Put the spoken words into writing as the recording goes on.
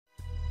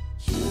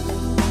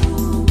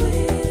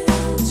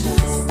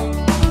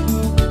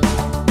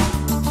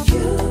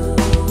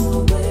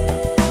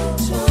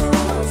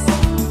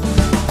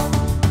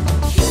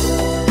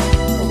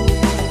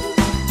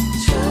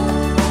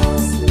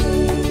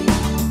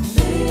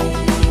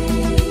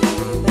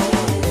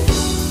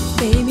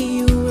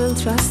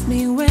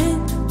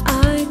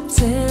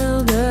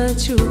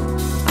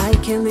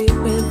can't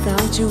live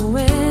without you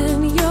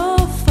when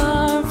you're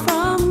far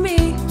from me.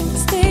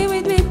 Stay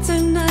with me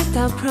tonight,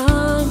 I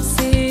promise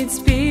it's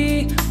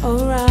be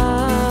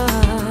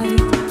alright.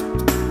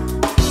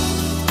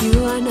 You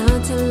are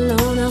not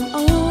alone, I'm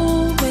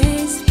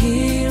always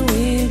here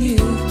with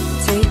you.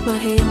 Take my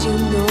hand, you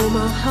know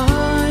my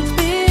heart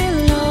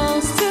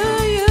belongs to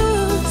you.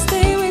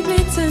 Stay with me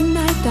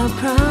tonight, I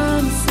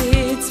promise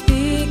it's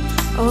be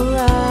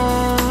alright.